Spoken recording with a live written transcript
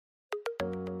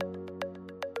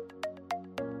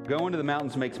going to the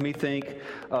mountains makes me think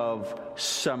of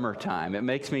summertime. It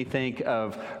makes me think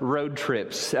of road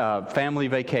trips, family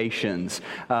vacations,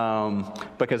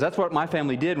 because that's what my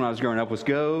family did when I was growing up, was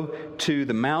go to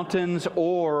the mountains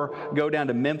or go down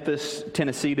to Memphis,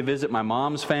 Tennessee to visit my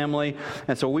mom's family.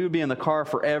 And so we would be in the car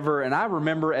forever. And I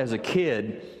remember as a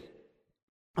kid,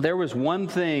 there was one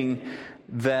thing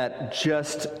that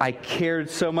just I cared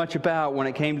so much about when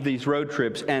it came to these road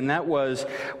trips, and that was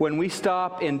when we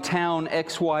stop in town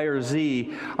X, Y, or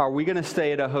Z, are we going to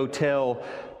stay at a hotel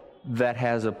that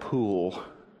has a pool?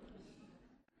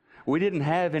 We didn't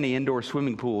have any indoor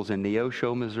swimming pools in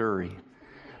Neosho, Missouri,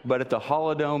 but at the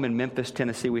Holodome in Memphis,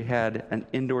 Tennessee, we had an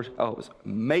indoor. Oh, it was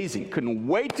amazing. Couldn't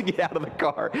wait to get out of the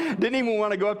car. Didn't even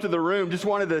want to go up to the room. Just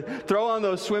wanted to throw on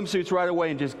those swimsuits right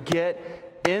away and just get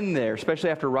in there, especially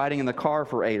after riding in the car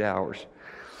for 8 hours.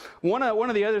 One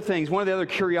of the other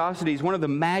curiosities, one of the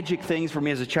magic things for me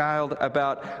as a child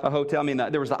about a hotel, I mean,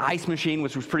 there was the ice machine,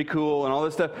 which was pretty cool, and all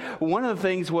this stuff. One of the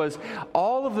things was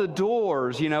all of the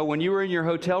doors, when you were in your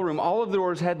hotel room, all of the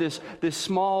doors had this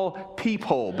small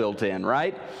peephole built in,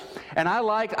 right? And I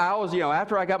always,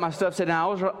 after I got my stuff set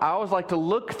down, I always like to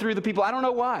look through the peephole. I don't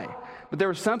know why, but there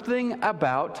was something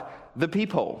about the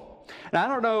peephole. Now, I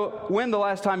don't know when the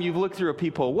last time you've looked through a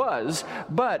peephole was,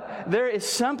 but there is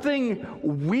something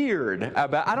weird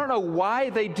about, I don't know why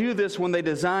they do this when they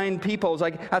design peepholes.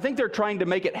 I think they're trying to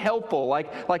make it helpful,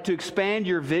 like to expand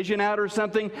your vision out or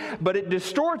something, but it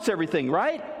distorts everything,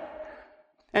 right?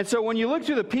 And so when you look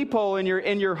through the peephole in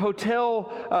your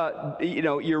hotel,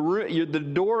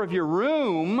 the door of your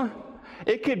room,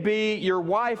 it could be your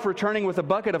wife returning with a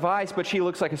bucket of ice, but she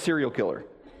looks like a serial killer,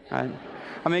 right?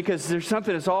 I mean, because there's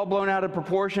something that's all blown out of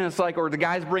proportion. It's like, or the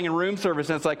guy's bringing room service,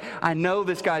 and it's like, I know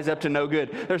this guy's up to no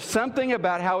good. There's something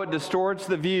about how it distorts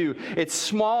the view. It's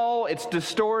small, it's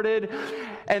distorted.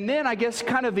 And then I guess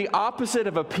kind of the opposite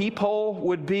of a peephole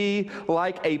would be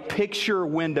like a picture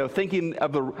window. Thinking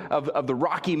of the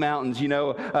Rocky Mountains,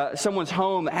 someone's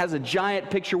home that has a giant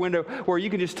picture window where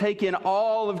you can just take in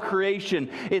all of creation.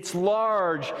 It's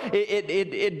large.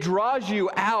 It draws you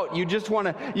out. You want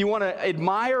to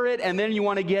admire it, and then you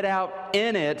want to get out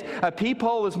in it. A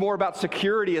peephole is more about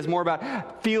security, is more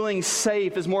about feeling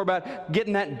safe, is more about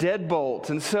getting that deadbolt.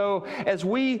 And so as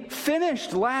we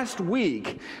finished last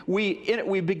week, we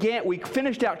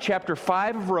finished out chapter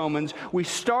 5 of Romans. We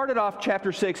started off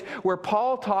chapter 6 where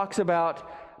Paul talks about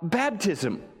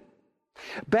baptism.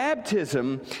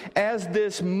 Baptism as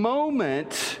this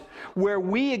moment where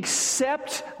we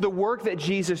accept the work that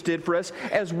Jesus did for us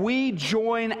as we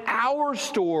join our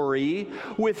story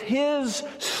with his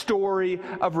story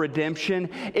of redemption.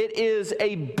 It is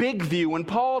a big view. When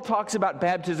Paul talks about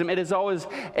baptism, it is always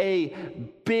a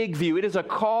big view. It is a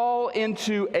call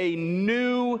into a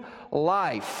new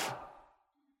life.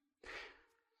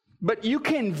 But you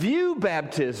can view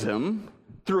baptism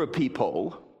through a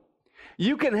peephole.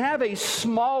 You can have a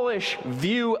smallish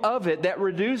view of it that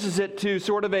reduces it to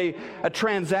sort of a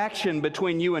transaction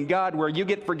between you and God where you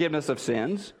get forgiveness of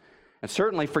sins. And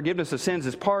certainly forgiveness of sins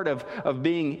is part of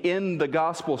being in the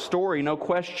gospel story, no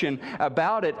question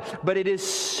about it. But it is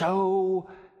so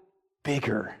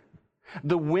bigger.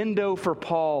 The window for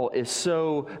Paul is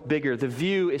so bigger. The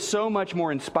view is so much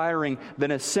more inspiring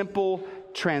than a simple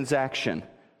transaction.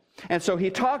 And so he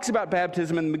talks about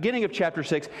baptism in the beginning of chapter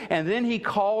 6, and then he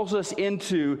calls us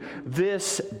into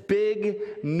this big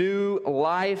new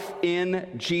life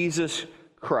in Jesus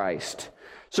Christ.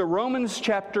 So Romans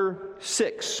chapter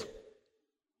 6,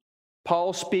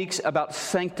 Paul speaks about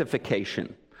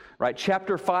sanctification. Right?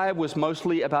 Chapter 5 was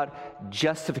mostly about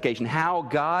justification, how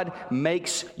God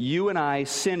makes you and I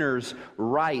sinners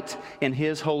right in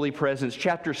his holy presence.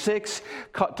 Chapter 6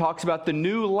 talks about the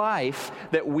new life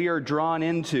that we are drawn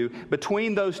into.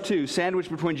 Between those two, sandwiched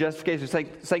between justification and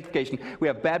sanctification, we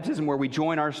have baptism where we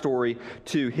join our story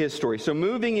to his story. So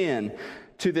moving in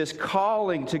to this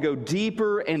calling to go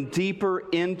deeper and deeper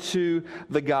into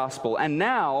the gospel. And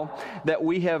now that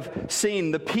we have seen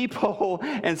the peephole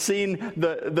and seen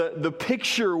the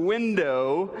picture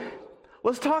window,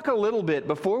 let's talk a little bit,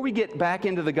 before we get back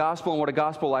into the gospel and what a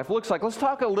gospel life looks like, let's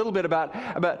talk a little bit about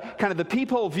kind of the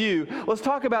peephole view. Let's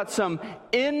talk about some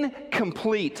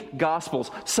incomplete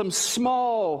gospels, some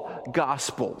small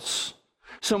gospels,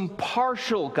 some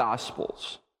partial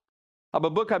gospels. A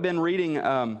book I've been reading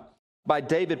by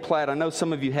David Platt, I know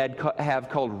some of you have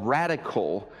called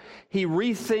Radical. He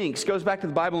goes back to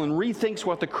the Bible and rethinks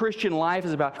what the Christian life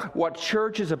is about, what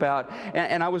church is about.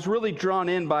 And I was really drawn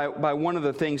in by one of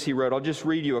the things he wrote. I'll just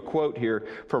read you a quote here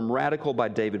from Radical by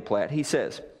David Platt. He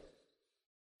says,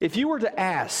 If you were to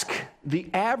ask the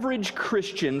average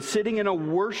Christian sitting in a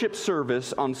worship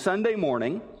service on Sunday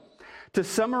morning, To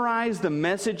summarize the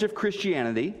message of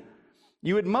Christianity,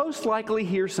 you would most likely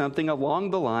hear something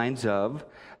along the lines of,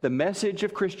 the message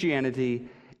of Christianity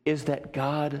is that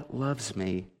God loves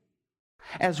me.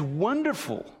 As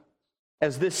wonderful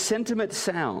as this sentiment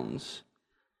sounds,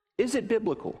 is it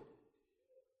biblical?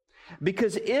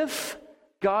 Because if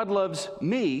God loves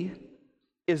me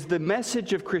is the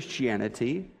message of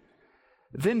Christianity,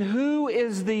 then who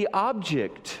is the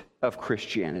object of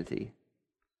Christianity?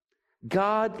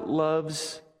 God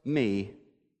loves me.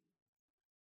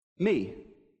 Me.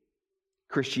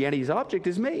 Christianity's object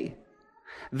is me.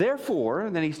 Therefore,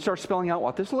 then he starts spelling out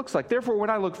what this looks like. Therefore, when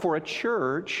I look for a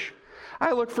church,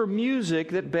 I look for music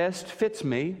that best fits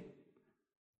me,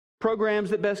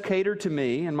 programs that best cater to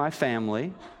me and my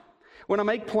family. When I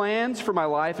make plans for my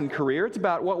life and career, it's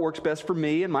about what works best for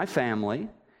me and my family.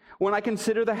 When I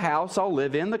consider the house I'll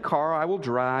live in, the car I will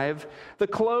drive, the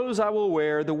clothes I will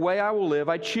wear, the way I will live,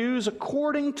 I choose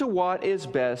according to what is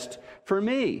best for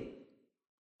me.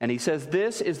 And he says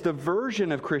this is the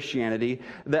version of Christianity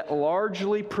that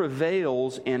largely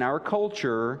prevails in our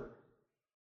culture,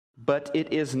 but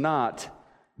it is not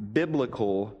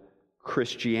biblical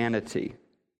Christianity.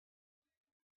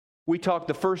 We talked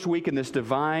the first week in this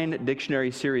Divine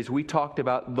Dictionary series, we talked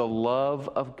about the love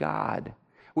of God.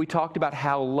 We talked about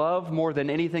how love, more than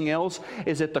anything else,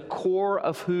 is at the core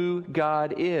of who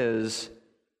God is.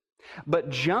 But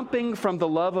jumping from the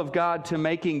love of God to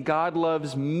making God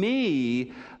loves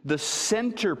me the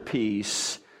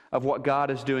centerpiece of what God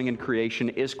is doing in creation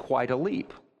is quite a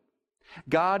leap.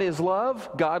 God is love,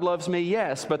 God loves me,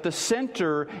 yes, but the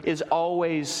center is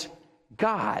always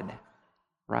God,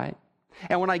 right?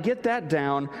 And when I get that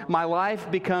down, my life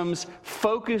becomes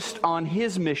focused on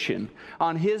His mission,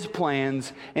 on His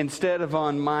plans, instead of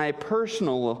on my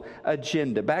personal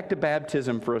agenda. Back to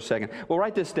baptism for a second. Well,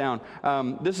 write this down.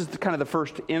 This is kind of the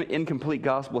first incomplete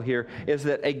gospel here, is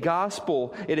that a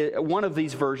gospel, one of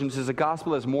these versions is a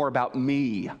gospel that's more about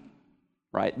me,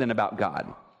 right, than about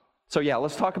God. So yeah,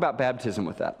 let's talk about baptism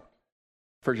with that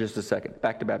for just a second.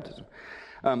 Back to baptism.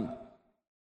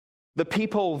 The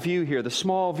peephole view here, the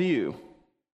small view,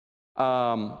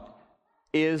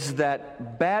 is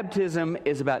that baptism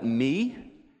is about me.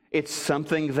 It's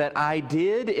something that I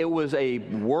did. It was a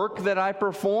work that I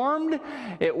performed.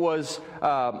 It was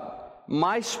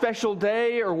my special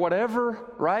day or whatever,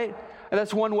 right? And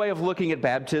that's one way of looking at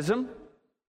baptism.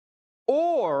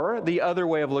 Or the other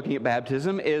way of looking at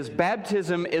baptism is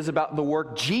about the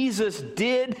work Jesus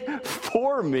did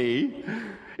for me.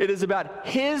 It is about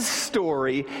His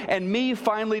story and me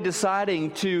finally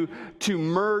deciding to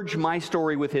merge my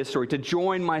story with His story, to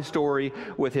join my story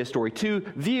with His story. Two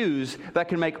views that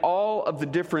can make all of the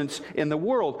difference in the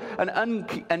world.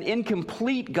 An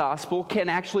incomplete gospel can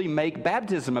actually make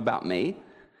baptism about me.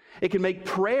 It can make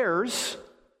prayers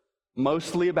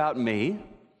mostly about me.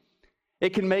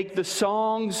 It can make the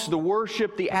songs, the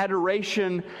worship, the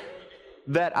adoration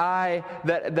that I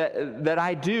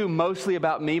do mostly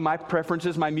about me, my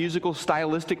preferences, my musical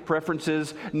stylistic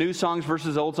preferences, new songs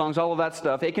versus old songs, all of that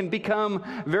stuff. It can become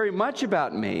very much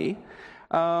about me,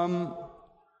 and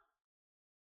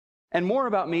more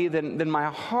about me than my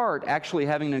heart actually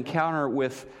having an encounter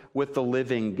with the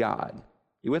living God.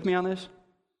 You with me on this?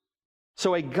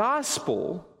 So a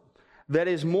gospel that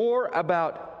is more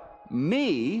about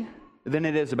me than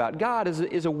it is about God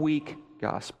is a weak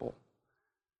gospel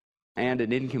and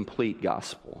an incomplete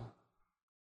gospel.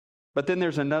 But then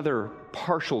there's another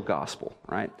partial gospel,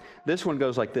 right? This one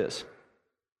goes like this.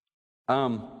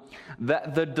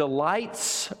 That the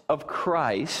delights of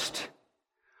Christ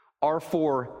are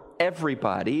for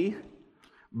everybody,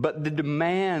 but the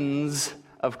demands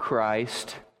of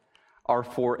Christ are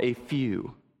for a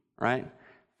few, right?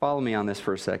 Follow me on this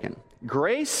for a second.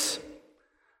 Grace,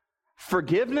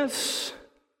 forgiveness,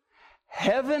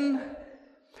 heaven,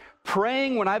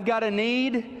 praying when I've got a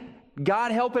need,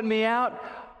 God helping me out,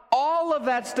 all of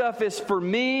that stuff is for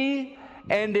me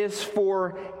and is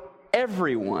for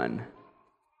everyone.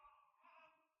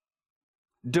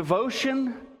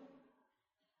 Devotion,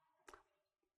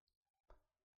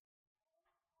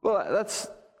 well,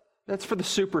 that's for the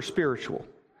super spiritual.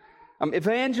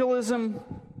 Evangelism,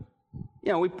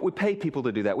 we pay people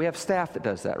to do that. We have staff that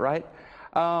does that, right?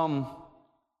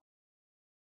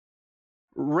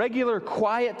 Regular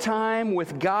quiet time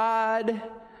with God,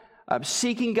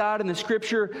 seeking God in the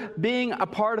Scripture, being a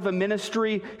part of a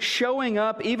ministry, showing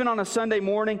up even on a Sunday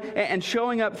morning and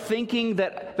showing up thinking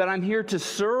that I'm here to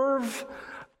serve.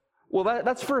 Well,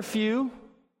 that's for a few,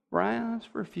 right? That's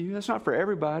for a few. That's not for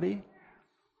everybody.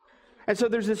 And so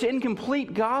there's this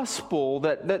incomplete gospel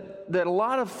that a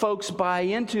lot of folks buy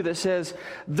into that says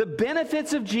the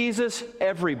benefits of Jesus,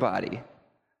 everybody.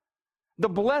 The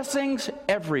blessings,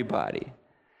 everybody.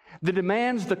 The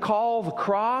demands, the call, the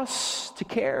cross to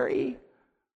carry,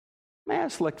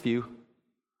 select few.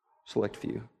 Select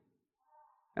few.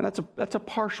 And that's a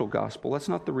partial gospel. That's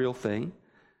not the real thing.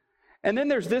 And then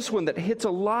there's this one that hits a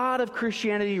lot of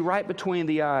Christianity right between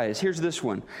the eyes. Here's this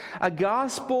one. A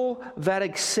gospel that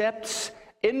accepts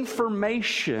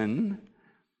information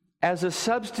as a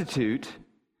substitute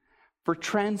for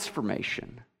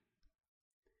transformation.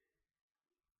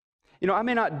 You know, I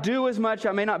may not do as much,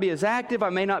 I may not be as active,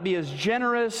 I may not be as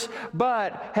generous,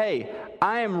 but hey,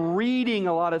 I am reading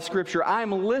a lot of Scripture.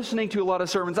 I'm listening to a lot of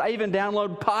sermons. I even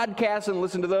download podcasts and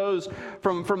listen to those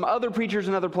from other preachers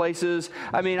in other places.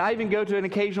 I mean, I even go to an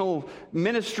occasional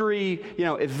ministry,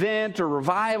 event or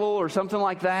revival or something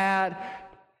like that.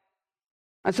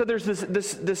 And so there's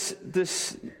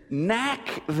this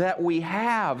knack that we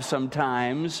have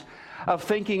sometimes of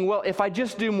thinking, well, if I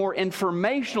just do more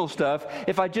informational stuff,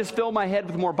 if I just fill my head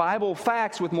with more Bible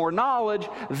facts, with more knowledge,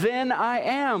 then I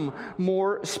am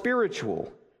more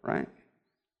spiritual, right?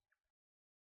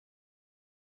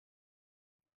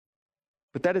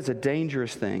 But that is a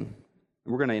dangerous thing.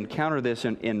 We're going to encounter this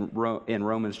in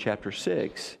Romans chapter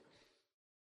 6.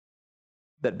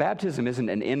 That baptism isn't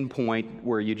an end point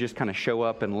where you just kind of show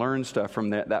up and learn stuff from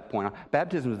that point on.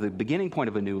 Baptism is the beginning point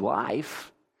of a new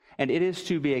life. And it is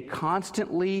to be a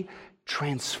constantly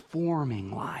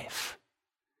transforming life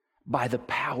by the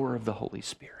power of the Holy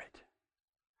Spirit.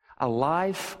 A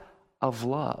life of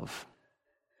love.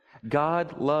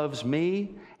 God loves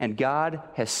me, and God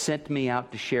has sent me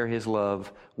out to share His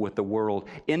love with the world.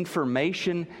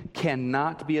 Information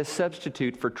cannot be a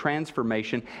substitute for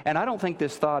transformation. And I don't think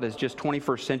this thought is just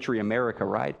 21st century America,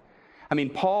 right? I mean,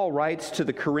 Paul writes to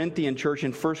the Corinthian church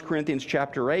in 1 Corinthians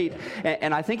chapter 8,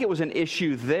 and I think it was an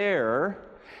issue there.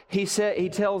 He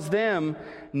tells them,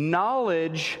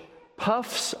 knowledge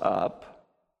puffs up,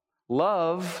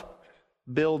 love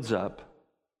builds up.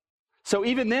 So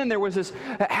even then there was this,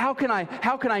 how can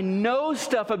I know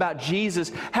stuff about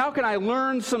Jesus? How can I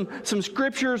learn some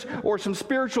scriptures or some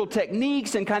spiritual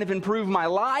techniques and kind of improve my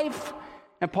life?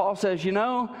 And Paul says,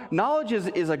 knowledge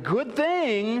is a good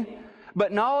thing,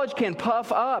 but knowledge can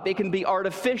puff up. It can be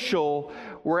artificial,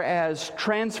 whereas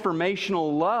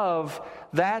transformational love,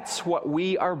 that's what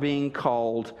we are being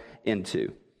called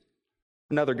into.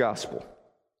 Another gospel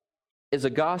is a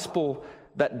gospel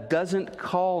that doesn't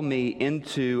call me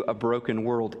into a broken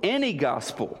world. Any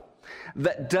gospel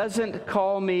that doesn't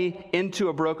call me into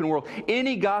a broken world.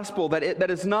 Any gospel that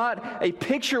is not a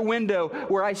picture window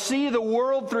where I see the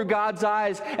world through God's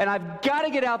eyes and I've got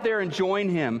to get out there and join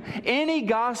Him. Any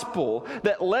gospel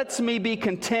that lets me be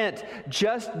content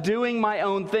just doing my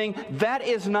own thing, that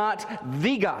is not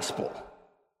the gospel.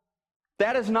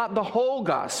 That is not the whole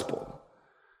gospel.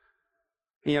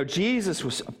 Jesus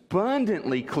was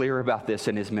abundantly clear about this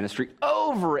in His ministry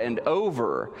over and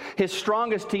over. His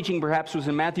strongest teaching perhaps was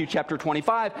in Matthew chapter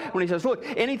 25 when He says, look,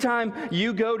 anytime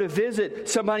you go to visit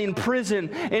somebody in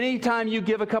prison, anytime you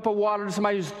give a cup of water to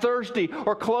somebody who's thirsty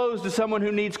or clothes to someone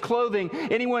who needs clothing,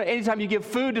 anytime you give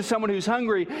food to someone who's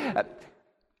hungry,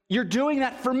 you're doing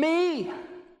that for me.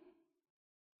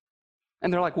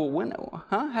 And they're like, well,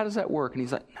 how does that work? And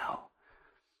He's like, no.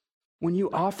 When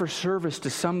you offer service to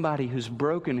somebody who's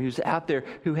broken, who's out there,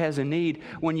 who has a need,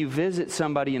 when you visit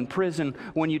somebody in prison,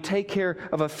 when you take care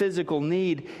of a physical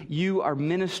need, you are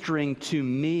ministering to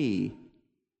me.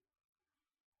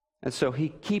 And so He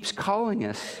keeps calling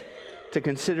us to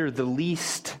consider the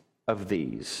least of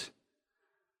these,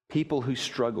 people who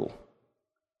struggle.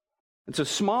 And so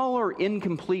smaller,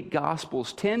 incomplete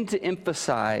gospels tend to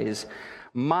emphasize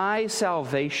my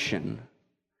salvation,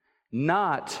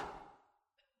 not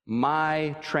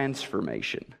my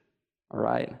transformation, all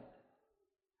right?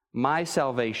 My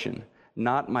salvation,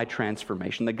 not my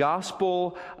transformation. The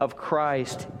gospel of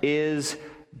Christ is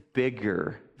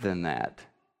bigger than that.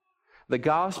 The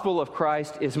gospel of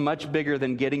Christ is much bigger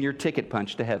than getting your ticket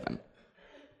punched to heaven.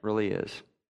 It really is.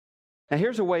 Now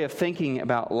here's a way of thinking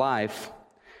about life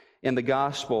in the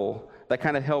gospel that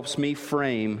kind of helps me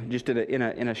frame, just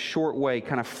in a short way,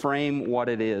 kind of frame what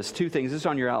it is. Two things. This is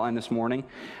on your outline this morning.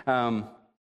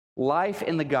 Life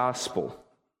in the gospel.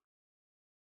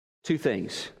 Two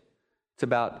things. It's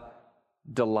about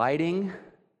delighting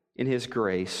in His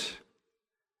grace,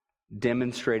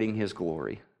 demonstrating His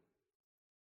glory.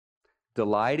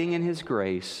 Delighting in His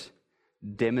grace,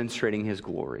 demonstrating His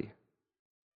glory.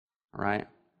 All right?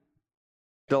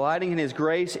 Delighting in His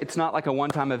grace, it's not like a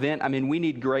one-time event. I mean, we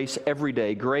need grace every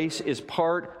day. Grace is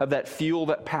part of that fuel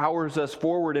that powers us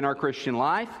forward in our Christian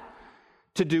life.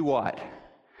 To do what?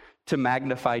 To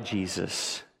magnify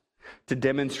Jesus, to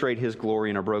demonstrate His glory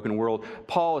in a broken world.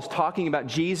 Paul is talking about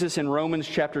Jesus in Romans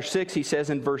chapter 6. He says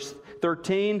in verse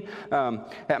 13,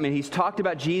 he's talked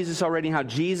about Jesus already, how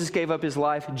Jesus gave up His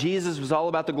life. Jesus was all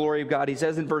about the glory of God. He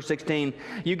says in verse 16,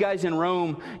 you guys in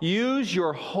Rome, use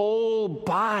your whole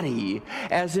body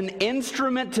as an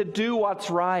instrument to do what's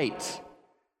right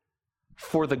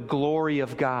for the glory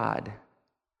of God.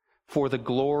 For the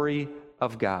glory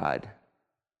of God.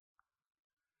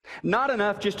 Not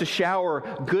enough just to shower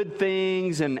good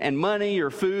things and money or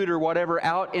food or whatever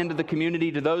out into the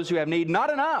community to those who have need.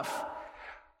 Not enough.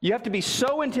 You have to be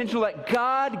so intentional that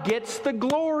God gets the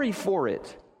glory for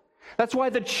it. That's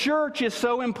why the church is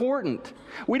so important.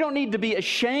 We don't need to be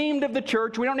ashamed of the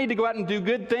church. We don't need to go out and do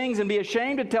good things and be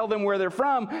ashamed to tell them where they're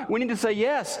from. We need to say,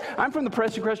 yes, I'm from the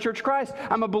Preston Crest Church of Christ.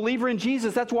 I'm a believer in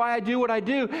Jesus. That's why I do what I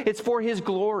do. It's for His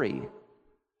glory. Does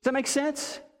that make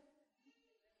sense?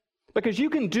 Because you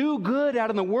can do good out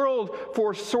in the world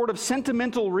for sort of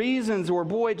sentimental reasons, or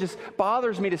boy, it just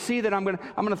bothers me to see that I'm going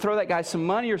to throw that guy some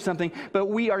money or something. But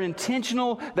we are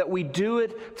intentional that we do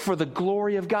it for the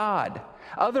glory of God.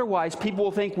 Otherwise, people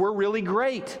will think we're really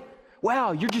great.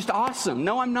 Wow, you're just awesome.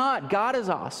 No, I'm not. God is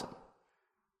awesome.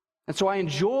 And so I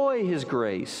enjoy His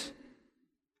grace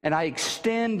and I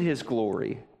extend His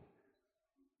glory.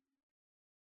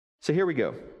 So here we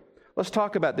go. Let's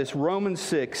talk about this Romans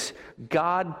 6,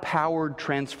 God-powered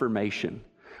transformation.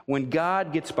 When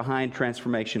God gets behind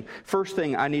transformation, first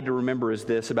thing I need to remember is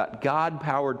this about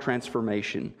God-powered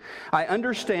transformation. I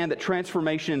understand that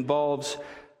transformation involves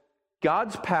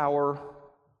God's power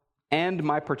and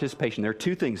my participation. There are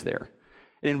two things there.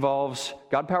 It involves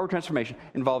God-powered transformation,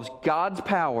 involves God's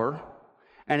power,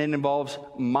 and it involves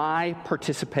my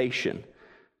participation.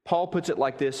 Paul puts it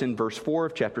like this in verse 4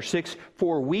 of chapter 6,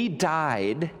 for we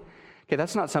died. Okay,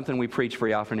 that's not something we preach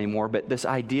very often anymore, but this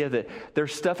idea that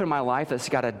there's stuff in my life that's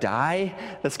got to die,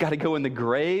 that's got to go in the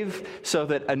grave so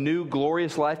that a new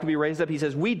glorious life can be raised up. He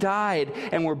says, we died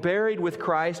and were buried with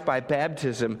Christ by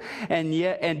baptism.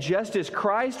 And just as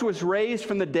Christ was raised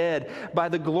from the dead by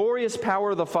the glorious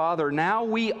power of the Father, now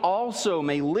we also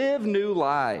may live new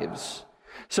lives.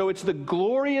 So it's the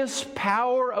glorious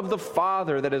power of the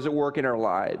Father that is at work in our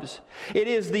lives. It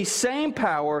is the same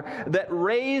power that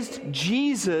raised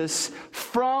Jesus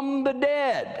from the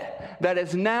dead that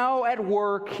is now at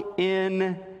work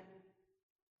in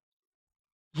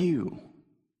you.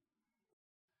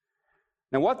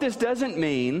 Now, what this doesn't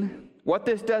mean,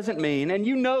 and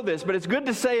you know this, but it's good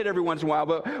to say it every once in a while,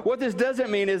 but what this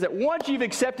doesn't mean is that once you've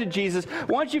accepted Jesus,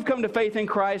 once you've come to faith in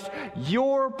Christ,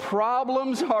 your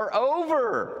problems are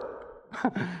over. I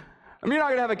mean, you're not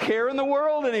going to have a care in the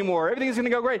world anymore. Everything's going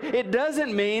to go great. It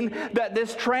doesn't mean that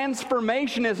this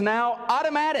transformation is now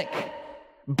automatic.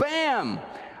 Bam!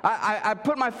 I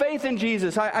put my faith in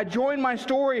Jesus. I joined my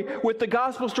story with the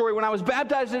gospel story when I was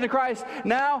baptized into Christ.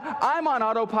 Now I'm on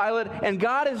autopilot and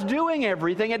God is doing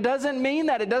everything. It doesn't mean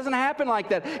that. It doesn't happen like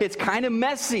that. It's kind of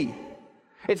messy.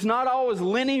 It's not always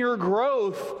linear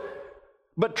growth,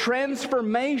 but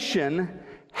transformation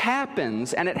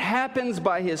happens, and it happens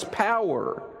by His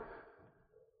power.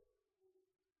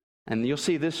 And you'll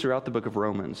see this throughout the book of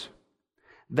Romans.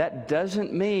 That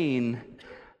doesn't mean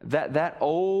that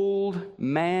old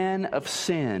man of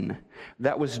sin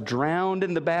that was drowned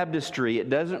in the baptistry, it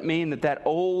doesn't mean that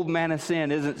old man of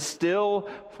sin isn't still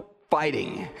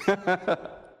fighting,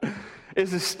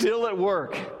 is still at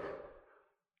work,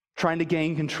 trying to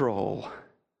gain control.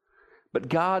 But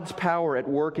God's power at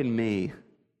work in me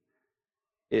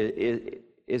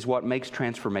is what makes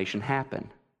transformation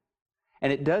happen.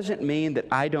 And it doesn't mean that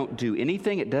I don't do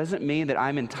anything. It doesn't mean that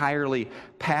I'm entirely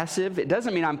passive. It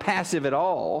doesn't mean I'm passive at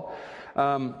all.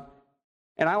 And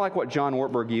I like what John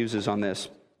Ortberg uses on this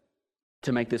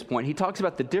to make this point. He talks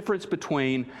about the difference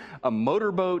between a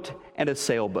motorboat and a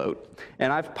sailboat.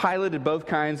 And I've piloted both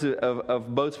kinds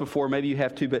of boats before. Maybe you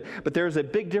have too, but there's a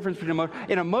big difference between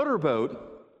in a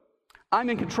motorboat, I'm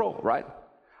in control, right?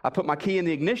 I put my key in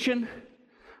the ignition.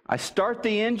 I start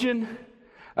the engine.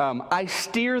 I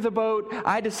steer the boat.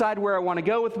 I decide where I want to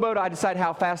go with the boat. I decide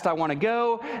how fast I want to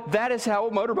go. That is how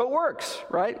a motorboat works,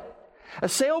 right? A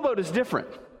sailboat is different.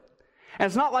 And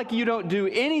it's not like you don't do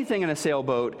anything in a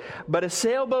sailboat, but a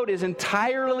sailboat is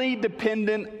entirely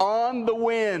dependent on the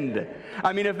wind.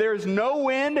 I mean, if there's no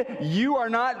wind, you are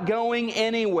not going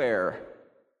anywhere,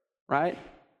 right?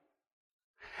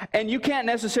 And you can't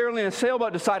necessarily in a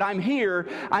sailboat decide, I'm here,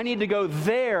 I need to go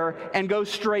there and go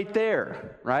straight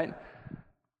there, right?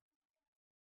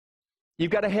 You've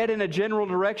got to head in a general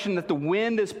direction that the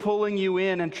wind is pulling you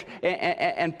in,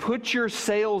 and put your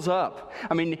sails up.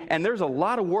 I mean, and there's a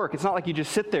lot of work. It's not like you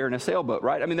just sit there in a sailboat,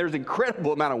 right? I mean, there's an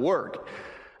incredible amount of work.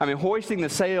 I mean, hoisting the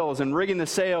sails and rigging the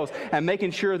sails and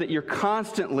making sure that you're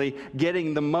constantly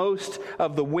getting the most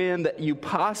of the wind that you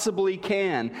possibly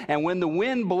can. And when the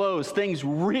wind blows, things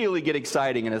really get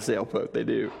exciting in a sailboat. They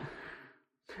do.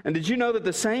 And did you know that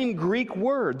the same Greek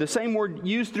word, the same word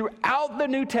used throughout the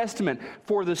New Testament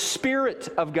for the Spirit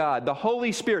of God, the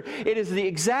Holy Spirit, it is the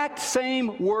exact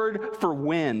same word for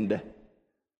wind.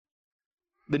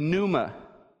 The pneuma.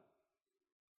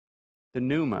 The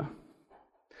pneuma.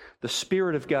 The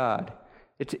Spirit of God.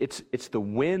 It's the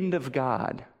wind of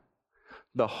God.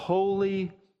 The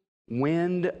holy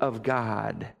wind of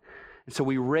God. And so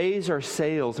we raise our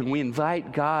sails and we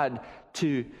invite God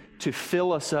to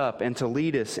fill us up and to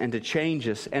lead us and to change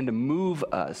us and to move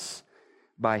us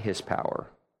by His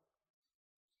power.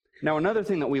 Now, another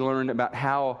thing that we learned about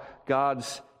how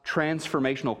God's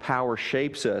transformational power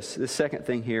shapes us, the second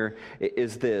thing here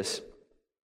is this.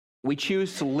 We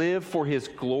choose to live for His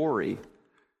glory.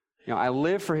 You know, I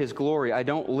live for His glory. I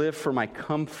don't live for my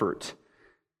comfort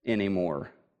anymore.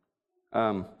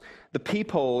 The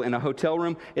peephole in a hotel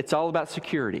room, it's all about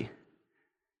security.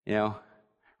 You know,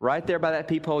 right there by that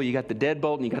peephole, you got the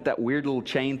deadbolt and you got that weird little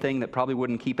chain thing that probably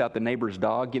wouldn't keep out the neighbor's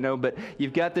dog, you know, but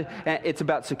you've got it's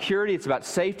about security, it's about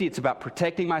safety, it's about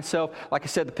protecting myself. Like I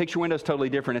said, the picture window is totally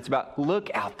different. It's about look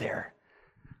out there.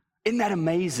 Isn't that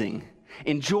amazing?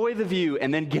 Enjoy the view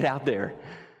and then get out there.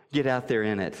 Get out there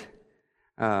in it.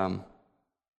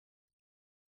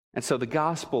 And so the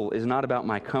gospel is not about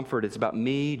my comfort. It's about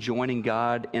me joining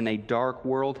God in a dark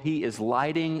world. He is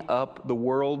lighting up the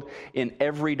world in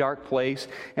every dark place,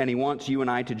 and He wants you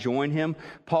and I to join Him.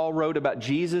 Paul wrote about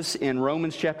Jesus in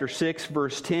Romans chapter 6,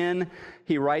 verse 10.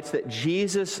 He writes that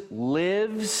Jesus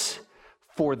lives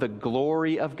for the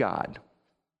glory of God.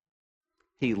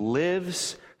 He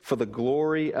lives for the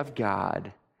glory of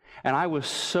God. And I was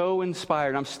so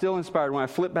inspired. I'm still inspired when I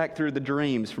flip back through the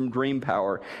dreams from Dream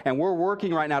Power. And we're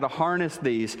working right now to harness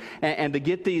these and to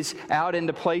get these out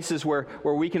into places where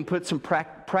we can put some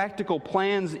practical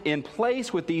plans in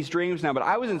place with these dreams now. But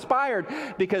I was inspired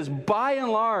because by and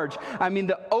large, I mean,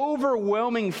 the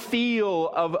overwhelming feel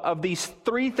of these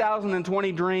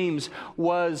 3,020 dreams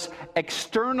was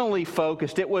externally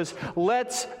focused. It was,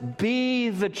 let's be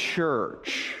the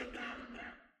church.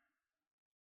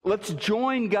 Let's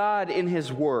join God in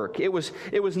His work. It was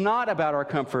not about our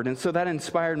comfort, and so that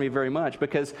inspired me very much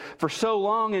because for so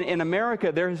long in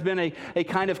America, there has been a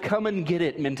kind of come and get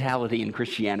it mentality in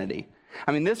Christianity.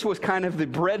 I mean, this was kind of the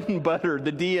bread and butter,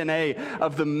 the DNA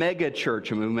of the mega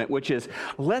church movement, which is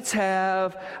let's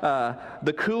have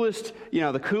the coolest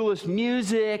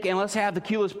music, and let's have the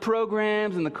coolest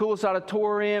programs and the coolest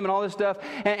auditorium and all this stuff,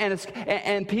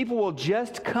 and people will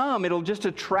just come. It'll just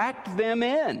attract them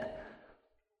in.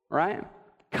 Right?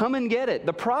 Come and get it.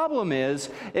 The problem is,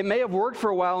 it may have worked for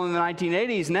a while in the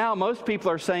 1980s. Now, most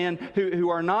people are saying, who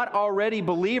are not already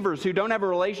believers, who don't have a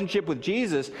relationship with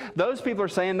Jesus, those people are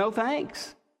saying, no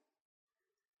thanks.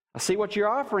 I see what you're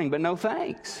offering, but no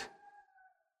thanks.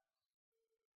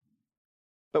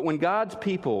 But when God's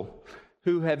people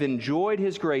who have enjoyed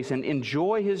His grace and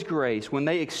enjoy His grace, when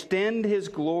they extend His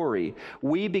glory,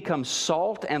 we become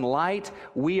salt and light.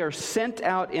 We are sent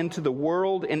out into the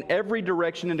world in every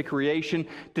direction into creation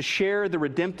to share the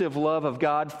redemptive love of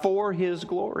God for His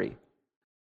glory.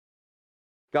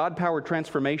 God-powered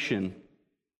transformation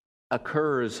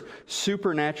occurs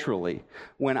supernaturally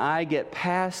when I get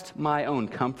past my own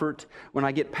comfort, when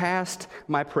I get past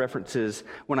my preferences,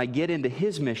 when I get into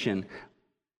His mission,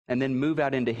 and then move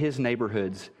out into His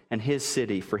neighborhoods and His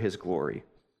city for His glory.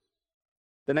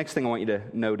 The next thing I want you to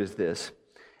note is this.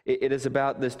 It is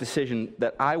about this decision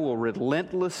that I will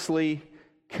relentlessly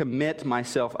commit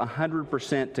myself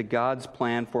 100% to God's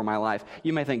plan for my life.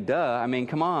 You may think, duh, I mean,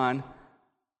 come on.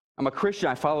 I'm a Christian,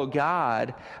 I follow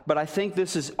God, but I think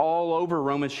this is all over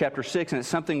Romans chapter 6, and it's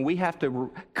something we have to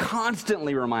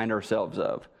constantly remind ourselves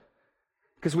of.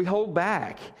 Because we hold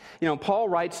back. You know, Paul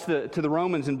writes to the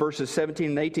Romans in verses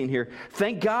 17 and 18 here,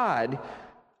 thank God,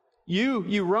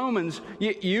 you Romans,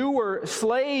 you were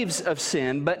slaves of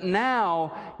sin, but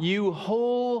now you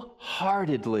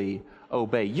wholeheartedly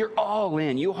obey. You're all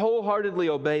in. You wholeheartedly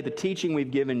obey the teaching we've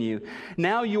given you.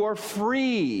 Now you are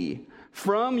free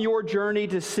from your journey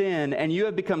to sin, and you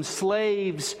have become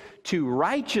slaves to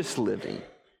righteous living.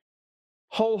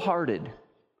 Wholehearted.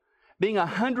 Being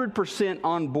 100%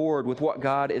 on board with what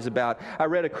God is about. I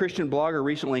read a Christian blogger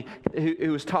recently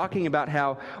who was talking about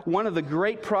how one of the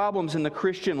great problems in the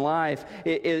Christian life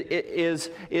is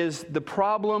the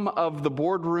problem of the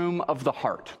boardroom of the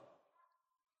heart.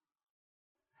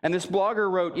 And this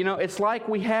blogger wrote, it's like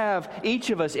we have,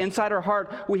 each of us inside our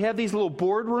heart, we have these little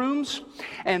boardrooms,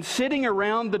 and sitting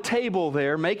around the table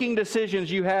there making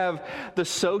decisions, you have the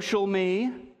social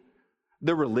me,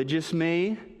 the religious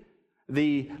me,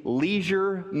 the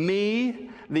leisure me,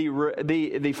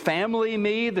 the family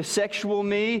me, the sexual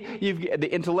me,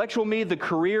 the intellectual me, the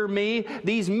career me.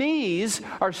 These me's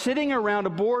are sitting around a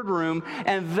boardroom,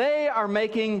 and they are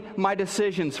making my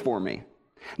decisions for me.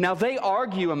 Now, they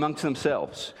argue amongst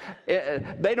themselves.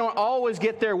 They don't always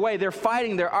get their way. They're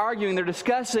fighting, they're arguing, they're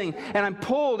discussing, and I'm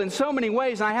pulled in so many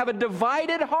ways, and I have a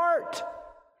divided heart.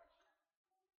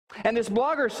 And this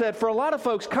blogger said, for a lot of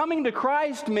folks, coming to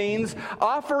Christ means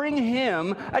offering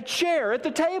Him a chair at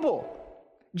the table.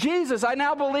 Jesus, I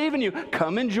now believe in you.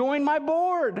 Come and join my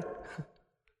board.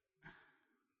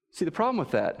 See the problem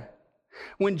with that?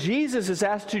 When Jesus is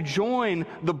asked to join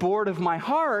the board of my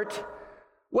heart,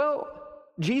 well,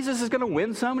 Jesus is going to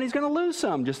win some and He's going to lose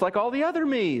some, just like all the other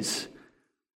me's.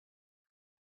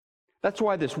 That's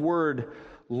why this word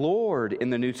Lord in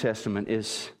the New Testament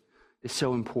is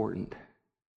so important.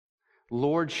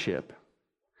 Lordship,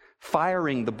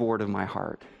 firing the board of my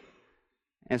heart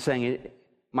and saying,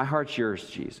 my heart's yours,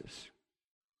 Jesus.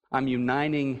 I'm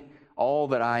uniting all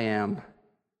that I am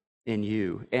in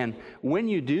you. And when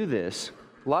you do this,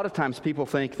 a lot of times people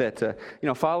think that,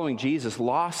 following Jesus,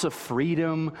 loss of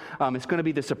freedom, it's going to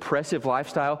be this oppressive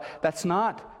lifestyle. That's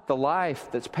not the life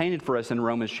that's painted for us in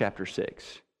Romans chapter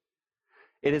 6.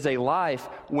 It is a life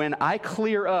when I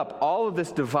clear up all of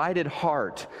this divided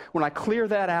heart, when I clear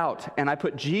that out and I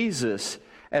put Jesus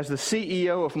as the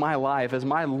CEO of my life, as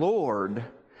my Lord,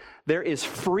 there is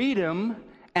freedom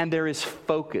and there is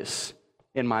focus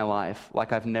in my life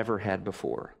like I've never had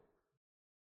before.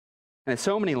 And in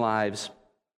so many lives,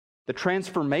 the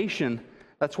transformation,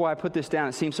 that's why I put this down.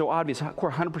 It seems so obvious. We're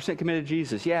 100% committed to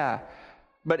Jesus. Yeah.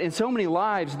 But in so many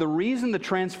lives, the reason the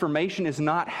transformation is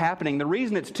not happening, the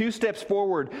reason it's 2 steps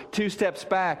forward, 2 steps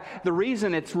back, the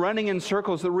reason it's running in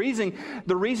circles, the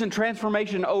reason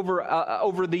transformation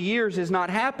over the years is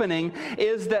not happening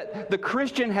is that the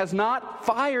Christian has not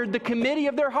fired the committee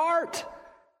of their heart.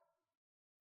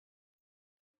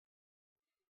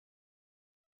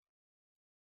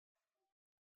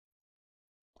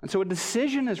 And so a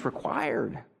decision is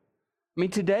required.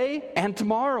 Today and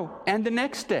tomorrow and the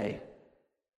next day.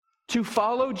 To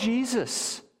follow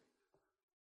Jesus,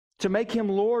 to make Him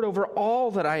Lord over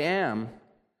all that I am,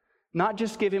 not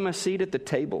just give Him a seat at the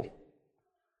table.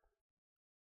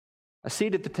 A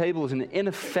seat at the table is an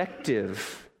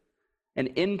ineffective and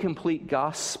incomplete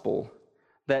gospel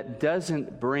that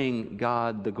doesn't bring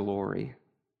God the glory.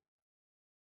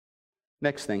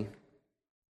 Next thing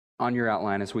on your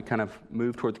outline as we kind of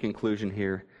move toward the conclusion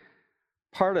here,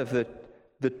 part of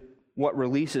what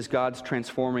releases God's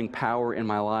transforming power in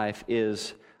my life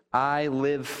is I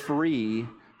live free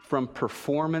from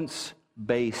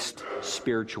performance-based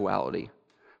spirituality.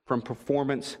 From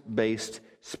performance-based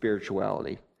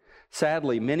spirituality.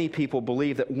 Sadly, many people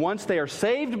believe that once they are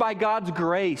saved by God's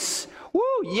grace,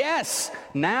 yes,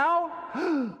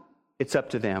 now it's up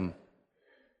to them.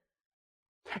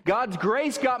 God's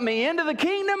grace got me into the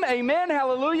kingdom, amen,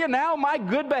 hallelujah, now my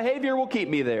good behavior will keep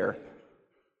me there.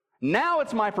 Now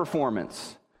it's my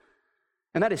performance.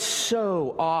 And that is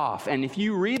so off. And if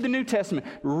you read the New Testament,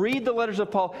 read the letters of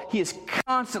Paul, he is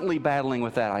constantly battling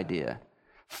with that idea.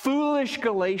 Foolish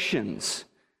Galatians.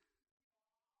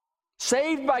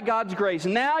 Saved by God's grace.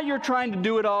 Now you're trying to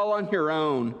do it all on your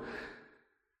own.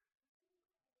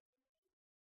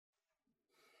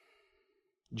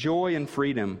 Joy and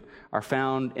freedom are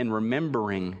found in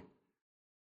remembering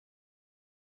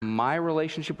my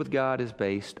relationship with God is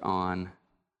based on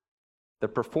the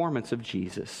performance of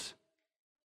Jesus,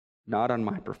 not on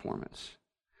my performance.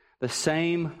 The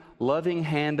same loving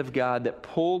hand of God that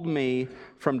pulled me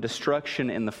from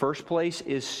destruction in the first place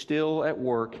is still at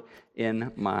work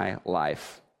in my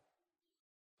life.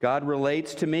 God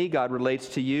relates to me, God relates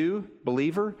to you,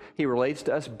 believer. He relates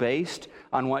to us based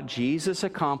on what Jesus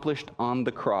accomplished on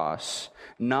the cross,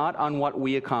 not on what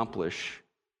we accomplish.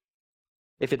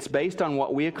 If it's based on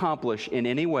what we accomplish in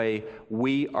any way,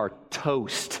 we are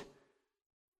toast.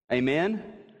 Amen?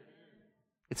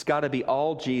 It's got to be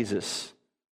all Jesus,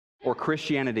 or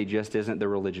Christianity just isn't the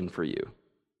religion for you.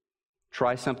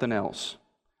 Try something else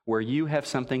where you have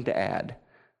something to add.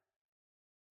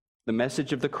 The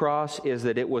message of the cross is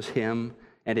that it was Him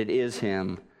and it is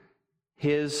Him.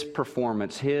 His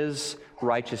performance, His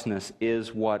righteousness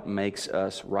is what makes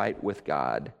us right with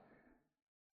God.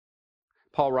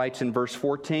 Paul writes in verse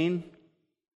 14,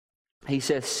 he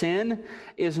says, "Sin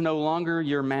is no longer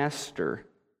your master.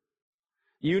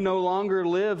 You no longer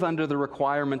live under the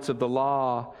requirements of the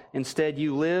law. Instead,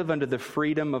 you live under the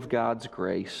freedom of God's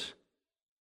grace."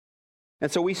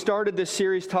 And so we started this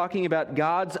series talking about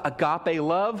God's agape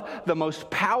love, the most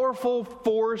powerful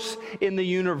force in the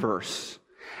universe.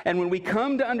 And when we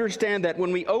come to understand that,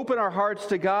 when we open our hearts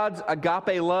to God's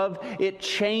agape love, it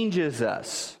changes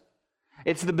us.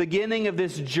 It's the beginning of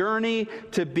this journey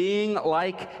to being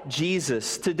like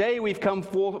Jesus. Today we've come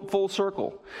full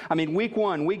circle. I mean, week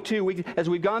 1, week 2, as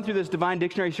we've gone through this Divine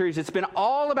Dictionary series, it's been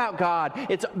all about God.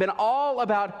 It's been all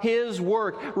about His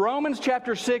work. Romans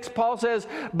chapter 6, Paul says,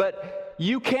 but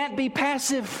you can't be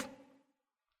passive.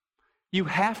 You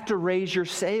have to raise your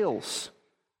sails.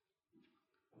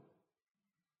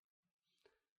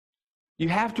 You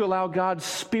have to allow God's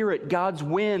Spirit, God's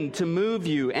wind to move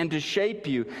you and to shape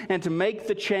you and to make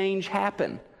the change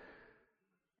happen.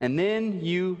 And then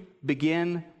you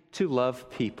begin to love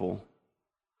people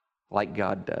like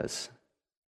God does.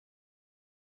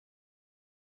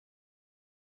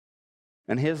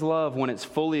 And His love, when it's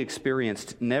fully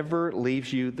experienced, never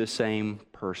leaves you the same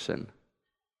person.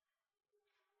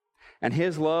 And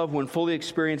His love, when fully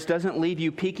experienced, doesn't leave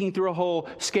you peeking through a hole,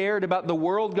 scared about the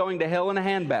world going to hell in a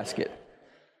handbasket.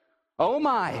 Oh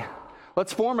my,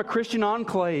 let's form a Christian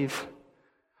enclave.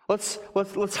 Let's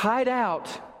hide out.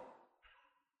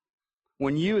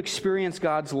 When you experience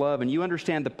God's love and you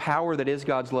understand the power that is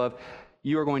God's love,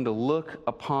 you are going to look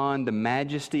upon the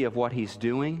majesty of what He's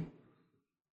doing,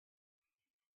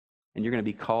 and you're going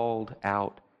to be called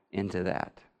out into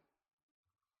that.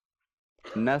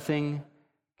 Nothing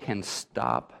can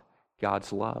stop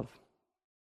God's love.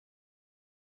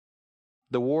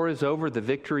 The war is over, the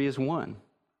victory is won.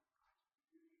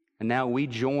 And now we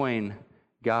join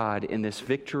God in this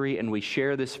victory, and we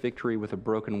share this victory with a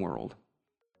broken world.